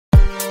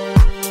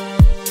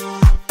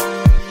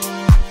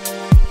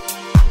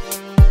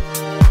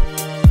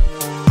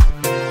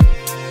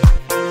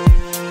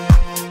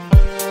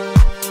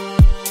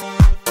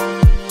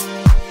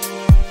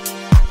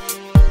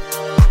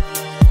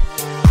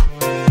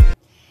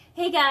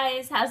Hey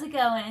guys, how's it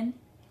going?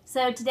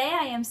 So today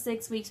I am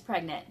 6 weeks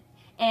pregnant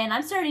and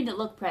I'm starting to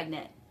look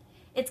pregnant.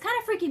 It's kind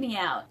of freaking me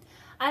out.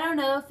 I don't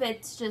know if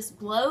it's just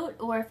bloat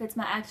or if it's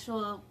my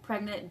actual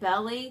pregnant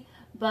belly,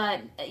 but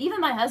even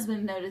my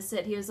husband noticed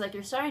it. He was like,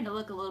 "You're starting to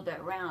look a little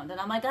bit round."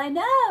 And I'm like, "I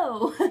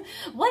know!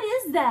 What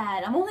is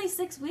that? I'm only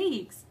 6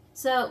 weeks."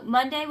 So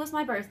Monday was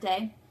my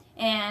birthday,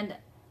 and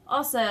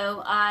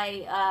also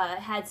I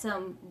had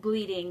some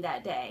bleeding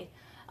that day.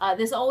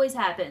 This always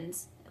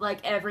happens, like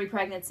every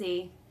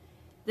pregnancy.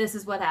 This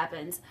is what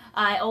happens.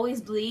 I always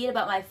bleed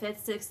about my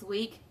 5th, 6th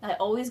week. I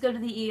always go to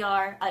the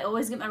ER. I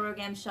always get my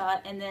RhoGAM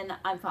shot, and then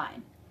I'm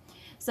fine.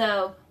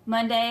 So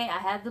Monday, I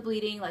had the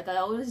bleeding like I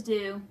always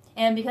do.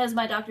 And because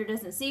my doctor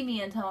doesn't see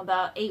me until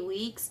about 8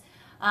 weeks,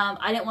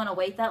 I didn't want to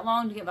wait that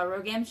long to get my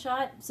RhoGAM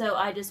shot. So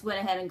I just went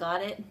ahead and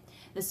got it.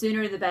 The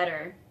sooner the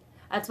better.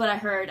 That's what I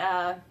heard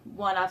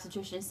one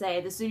obstetrician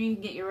say. The sooner you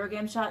can get your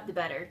RhoGAM shot, the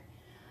better.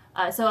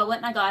 So I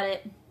went and I got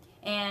it.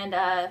 And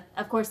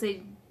of course,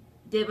 they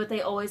did what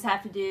they always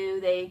have to do.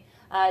 They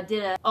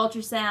did an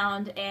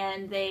ultrasound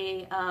and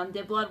they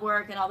did blood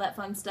work and all that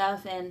fun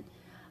stuff. And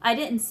I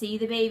didn't see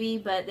the baby,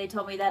 but they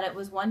told me that it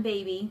was one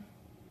baby.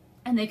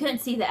 And they couldn't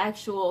see the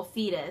actual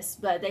fetus,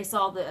 but they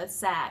saw the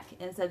sac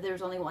and said there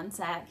was only one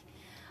sac,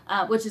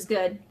 which is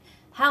good.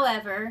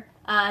 However,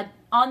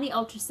 on the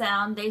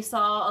ultrasound, they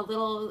saw a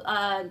little,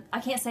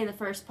 I can't say the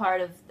first part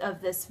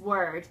of this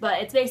word,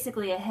 but it's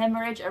basically a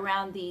hemorrhage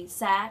around the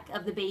sac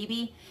of the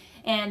baby.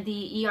 And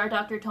the ER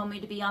doctor told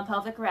me to be on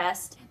pelvic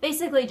rest.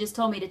 Basically just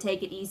told me to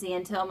take it easy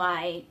until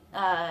my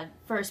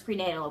first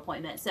prenatal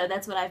appointment. So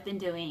that's what I've been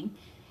doing.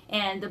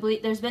 And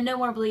there's been no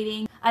more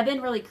bleeding. I've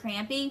been really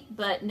crampy,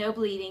 but no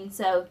bleeding,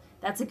 so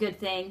that's a good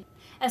thing.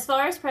 As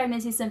far as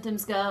pregnancy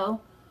symptoms go,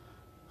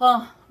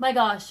 oh my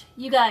gosh,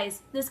 you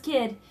guys, this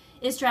kid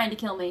is trying to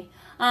kill me.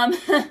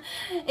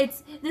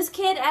 This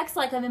kid acts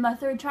like I'm in my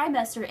 3rd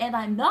trimester, and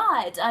I'm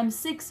not. I'm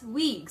 6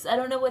 weeks. I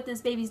don't know what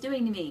this baby's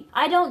doing to me.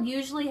 I don't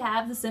usually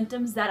have the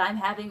symptoms that I'm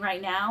having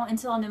right now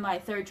until I'm in my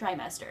 3rd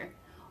trimester,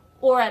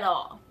 or at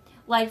all.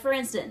 Like, for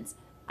instance,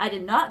 I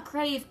did not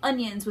crave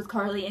onions with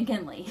Carly and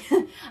Kinley.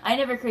 I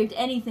never craved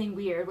anything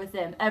weird with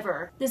them,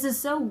 ever. This is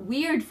so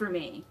weird for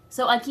me.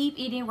 So I keep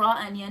eating raw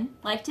onion.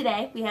 Like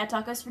today, we had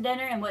tacos for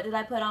dinner, and what did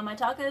I put on my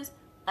tacos?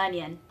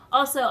 Onion.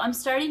 Also, I'm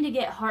starting to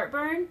get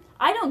heartburn.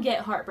 I don't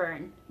get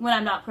heartburn when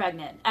I'm not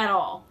pregnant at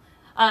all.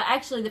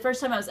 Actually, the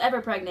first time I was ever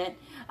pregnant,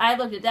 I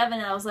looked at Devin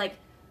and I was like,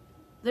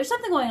 there's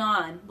something going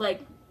on.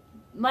 Like,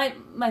 my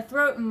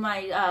throat and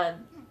my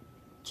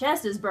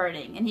chest is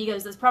burning. And he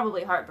goes, that's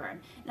probably heartburn.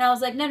 And I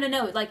was like, no,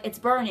 like, it's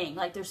burning.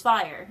 Like, there's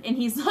fire. And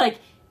he's like,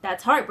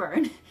 that's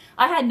heartburn.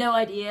 I had no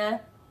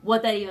idea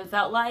what that even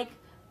felt like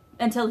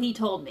until he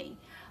told me.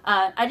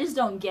 I just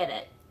don't get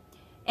it.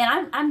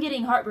 And I'm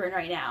getting heartburn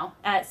right now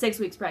at 6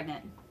 weeks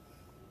pregnant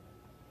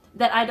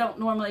that I don't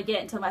normally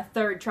get until my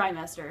 3rd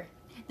trimester.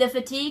 The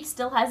fatigue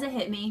still hasn't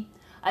hit me.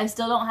 I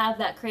still don't have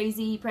that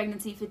crazy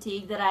pregnancy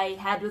fatigue that I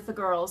had with the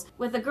girls.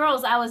 With the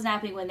girls, I was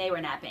napping when they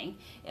were napping.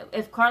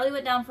 If Carly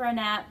went down for a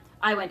nap,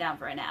 I went down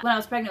for a nap. When I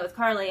was pregnant with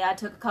Carly, I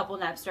took a couple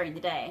naps during the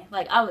day.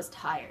 Like, I was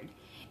tired.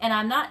 And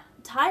I'm not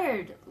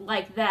tired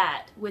like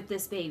that with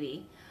this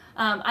baby.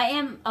 I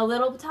am a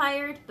little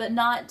tired, but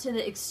not to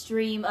the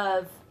extreme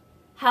of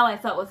how I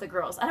felt with the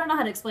girls. I don't know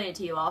how to explain it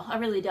to you all. I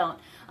really don't.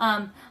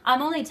 I'm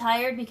only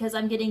tired because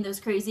I'm getting those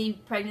crazy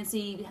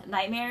pregnancy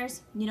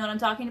nightmares. You know what I'm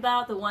talking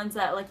about? The ones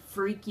that like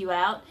freak you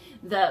out.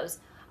 Those.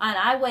 And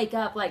I wake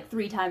up like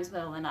 3 times in the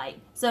middle of the night.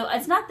 So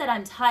it's not that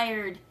I'm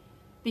tired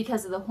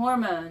because of the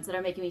hormones that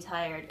are making me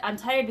tired. I'm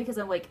tired because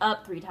I wake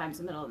up 3 times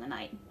in the middle of the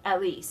night,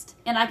 at least.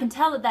 And I can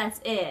tell that that's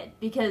it,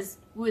 because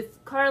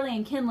with Carly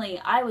and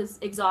Kinley, I was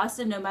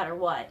exhausted no matter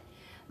what.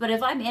 But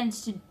if I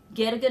manage to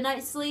get a good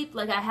night's sleep,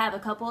 like I have a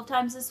couple of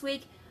times this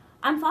week,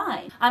 I'm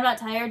fine. I'm not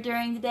tired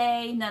during the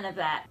day, none of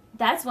that.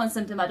 That's one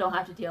symptom I don't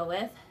have to deal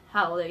with.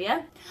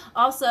 Hallelujah.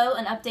 Also,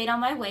 an update on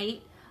my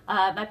weight.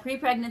 My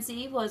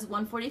pre-pregnancy was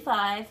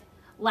 145.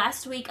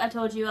 Last week I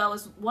told you I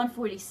was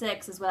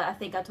 146 is what I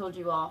think I told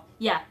you all.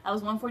 Yeah, I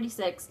was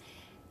 146.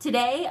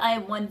 Today I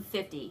am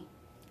 150.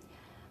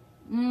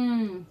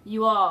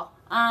 You all.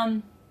 I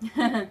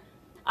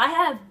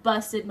have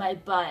busted my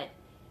butt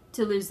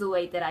to lose the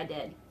weight that I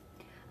did.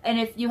 And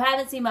if you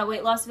haven't seen my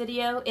weight loss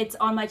video, it's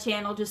on my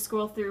channel. Just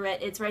scroll through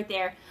it. It's right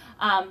there.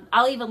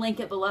 I'll even link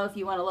it below if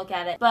you want to look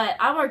at it. But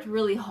I worked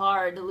really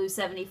hard to lose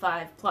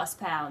 75 plus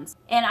pounds.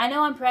 And I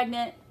know I'm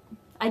pregnant.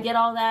 I get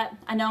all that.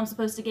 I know I'm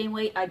supposed to gain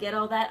weight. I get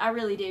all that. I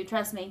really do.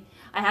 Trust me.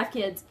 I have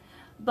kids.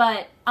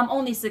 But I'm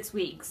only 6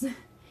 weeks.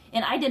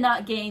 And I did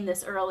not gain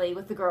this early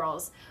with the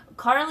girls.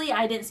 Carly,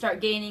 I didn't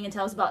start gaining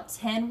until I was about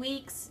 10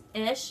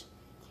 weeks-ish.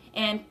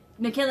 And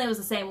McKinley was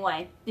the same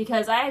way,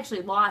 because I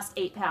actually lost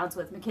 8 pounds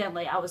with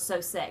McKinley. I was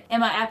so sick. And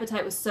my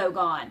appetite was so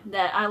gone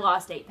that I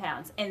lost 8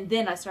 pounds. And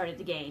then I started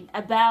to gain.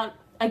 About,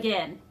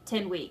 again,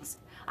 10 weeks.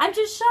 I'm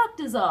just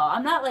shocked is all.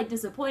 I'm not like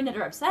disappointed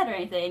or upset or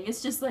anything.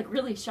 It's just like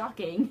really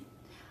shocking.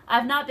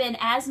 I've not been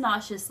as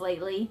nauseous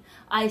lately.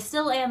 I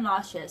still am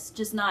nauseous,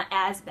 just not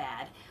as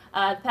bad.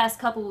 The past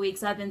couple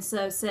weeks I've been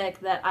so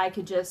sick that I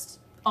could just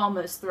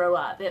almost throw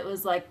up. It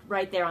was like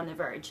right there on the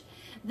verge.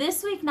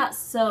 This week, not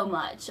so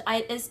much.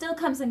 It still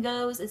comes and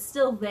goes. It's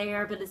still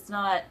there, but it's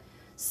not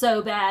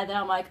so bad that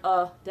I'm like,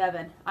 oh,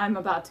 Devin, I'm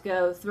about to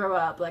go throw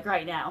up like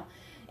right now.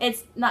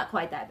 It's not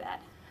quite that bad.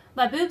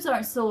 My boobs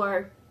aren't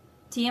sore.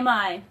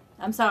 TMI.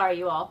 I'm sorry,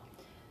 you all.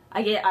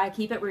 I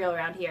keep it real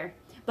around here.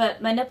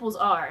 But my nipples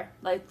are.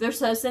 Like, they're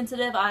so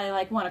sensitive, I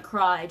like want to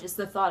cry just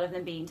the thought of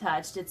them being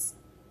touched. It's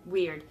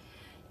weird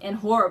and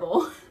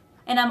horrible.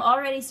 And I'm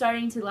already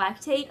starting to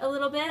lactate a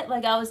little bit.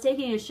 Like, I was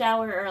taking a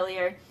shower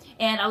earlier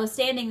and I was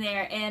standing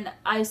there and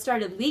I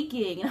started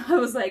leaking and I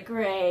was like,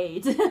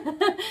 great.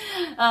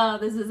 Oh,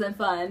 this isn't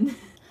fun.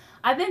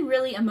 I've been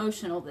really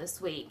emotional this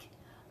week.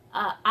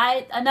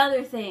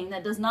 Another thing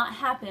that does not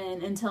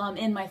happen until I'm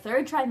in my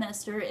 3rd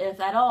trimester, if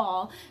at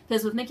all,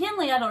 because with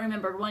McKinley I don't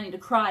remember wanting to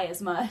cry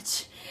as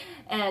much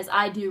as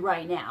I do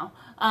right now.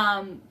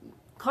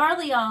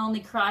 Carly, I only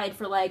cried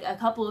for like a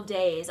couple of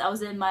days. I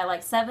was in my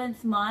like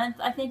 7th month,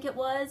 I think it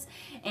was,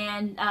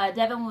 and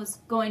Devin was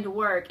going to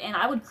work, and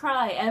I would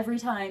cry every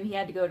time he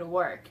had to go to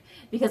work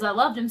because I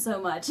loved him so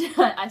much.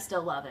 I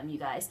still love him, you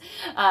guys,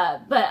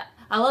 but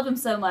I love him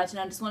so much, and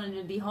I just wanted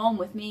him to be home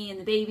with me and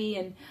the baby,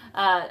 and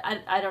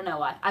I don't know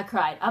why. I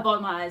cried. I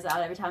bawled my eyes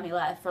out every time he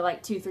left for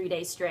like 2-3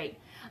 days straight.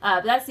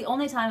 But that's the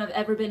only time I've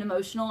ever been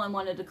emotional and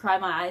wanted to cry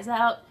my eyes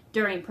out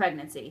during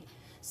pregnancy.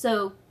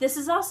 So this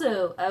is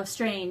also a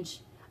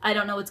strange, I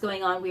don't know what's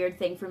going on, weird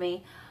thing for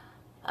me,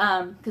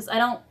 because I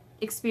don't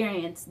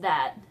experience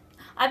that.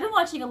 I've been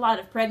watching a lot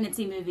of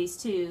pregnancy movies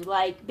too,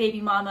 like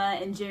Baby Mama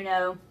and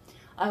Juno.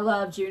 I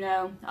love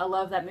Juno. I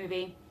love that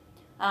movie.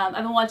 I've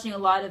been watching a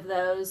lot of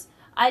those.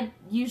 I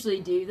usually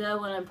do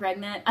though when I'm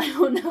pregnant. I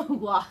don't know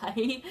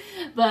why,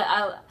 but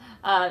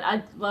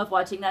I love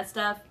watching that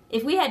stuff.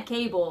 If we had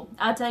cable,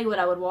 I'll tell you what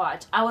I would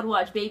watch. I would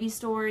watch Baby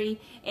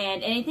Story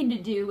and anything to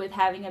do with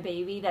having a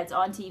baby that's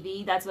on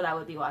TV. That's what I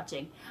would be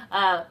watching.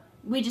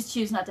 We just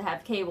choose not to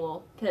have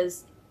cable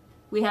because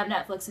we have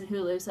Netflix and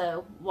Hulu,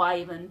 so why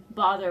even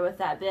bother with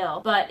that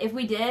bill? But if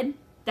we did,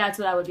 that's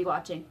what I would be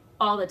watching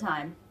all the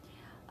time.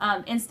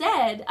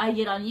 Instead, I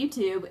get on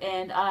YouTube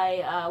and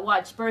I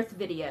watch birth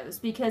videos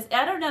because,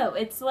 I don't know,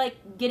 it's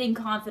like getting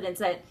confidence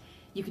that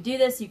you could do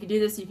this, you could do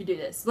this, you could do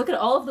this. Look at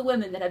all of the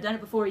women that have done it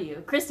before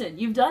you. Kristen,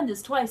 you've done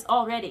this twice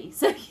already,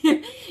 so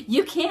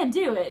you can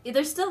do it.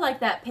 There's still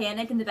like that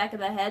panic in the back of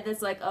the head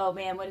that's like, oh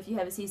man, what if you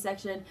have a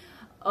C-section?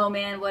 Oh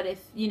man, what if,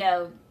 you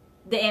know,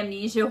 the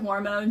amnesia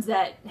hormones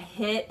that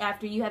hit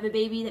after you have a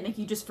baby that make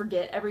you just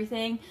forget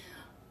everything?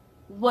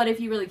 What if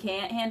you really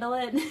can't handle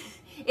it?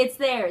 It's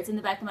there. It's in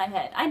the back of my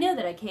head. I know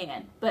that I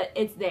can, but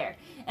it's there.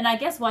 And I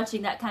guess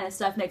watching that kind of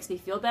stuff makes me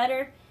feel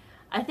better.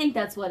 I think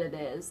that's what it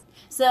is.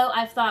 So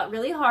I've thought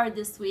really hard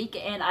this week,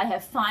 and I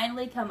have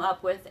finally come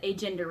up with a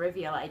gender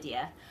reveal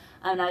idea.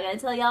 I'm not going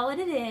to tell y'all what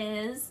it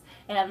is,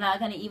 and I'm not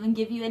going to even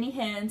give you any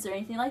hints or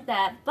anything like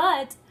that,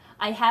 but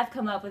I have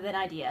come up with an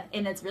idea,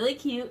 and it's really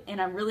cute,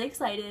 and I'm really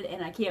excited,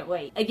 and I can't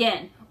wait.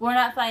 Again, we're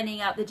not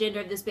finding out the gender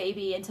of this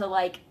baby until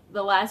like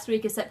the last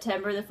week of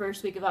September, the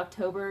first week of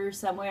October,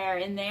 somewhere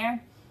in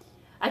there.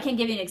 I can't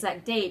give you an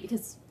exact date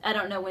because I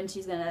don't know when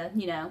she's gonna,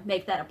 you know,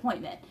 make that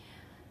appointment.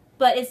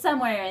 But it's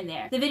somewhere in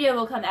there. The video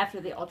will come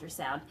after the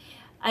ultrasound.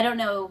 I don't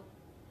know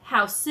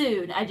how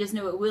soon, I just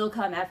know it will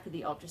come after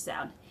the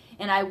ultrasound.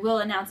 And I will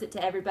announce it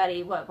to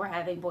everybody what we're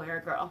having, boy or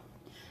girl.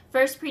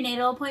 First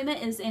prenatal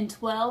appointment is in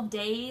 12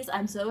 days.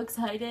 I'm so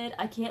excited.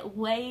 I can't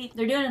wait.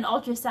 They're doing an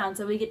ultrasound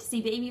so we get to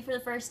see baby for the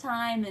first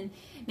time and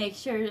make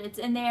sure it's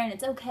in there and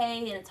it's okay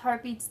and its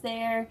heartbeat's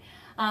there.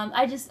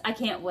 I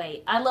can't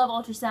wait. I love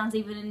ultrasounds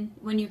even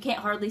when you can't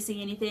hardly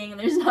see anything and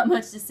there's not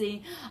much to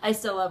see. I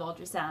still love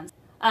ultrasounds.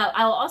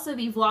 I'll also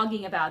be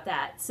vlogging about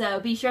that,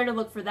 so be sure to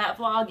look for that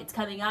vlog. It's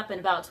coming up in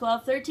about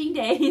 12-13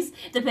 days,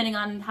 depending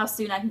on how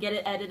soon I can get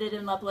it edited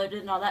and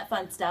uploaded and all that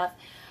fun stuff.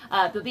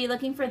 But be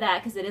looking for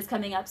that because it is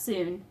coming up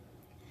soon.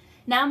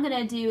 Now I'm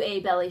going to do a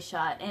belly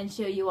shot and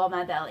show you all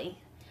my belly.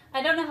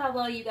 I don't know how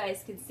well you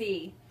guys can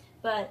see,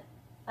 but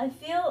I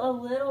feel a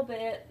little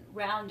bit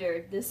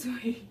rounder this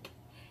week.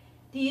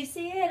 Do you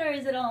see it, or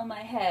is it all in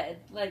my head?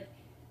 Like,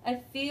 I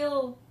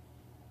feel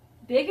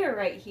bigger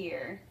right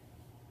here.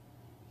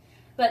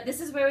 But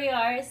this is where we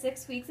are,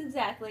 6 weeks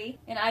exactly,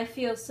 and I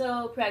feel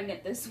so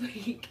pregnant this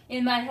week.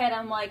 In my head,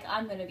 I'm like,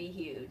 I'm gonna be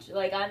huge.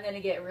 Like, I'm gonna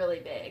get really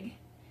big.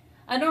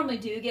 I normally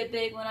do get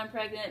big when I'm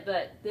pregnant,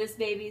 but this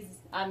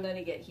I'm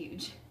gonna get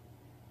huge.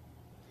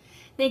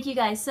 Thank you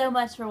guys so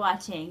much for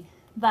watching.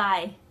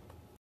 Bye.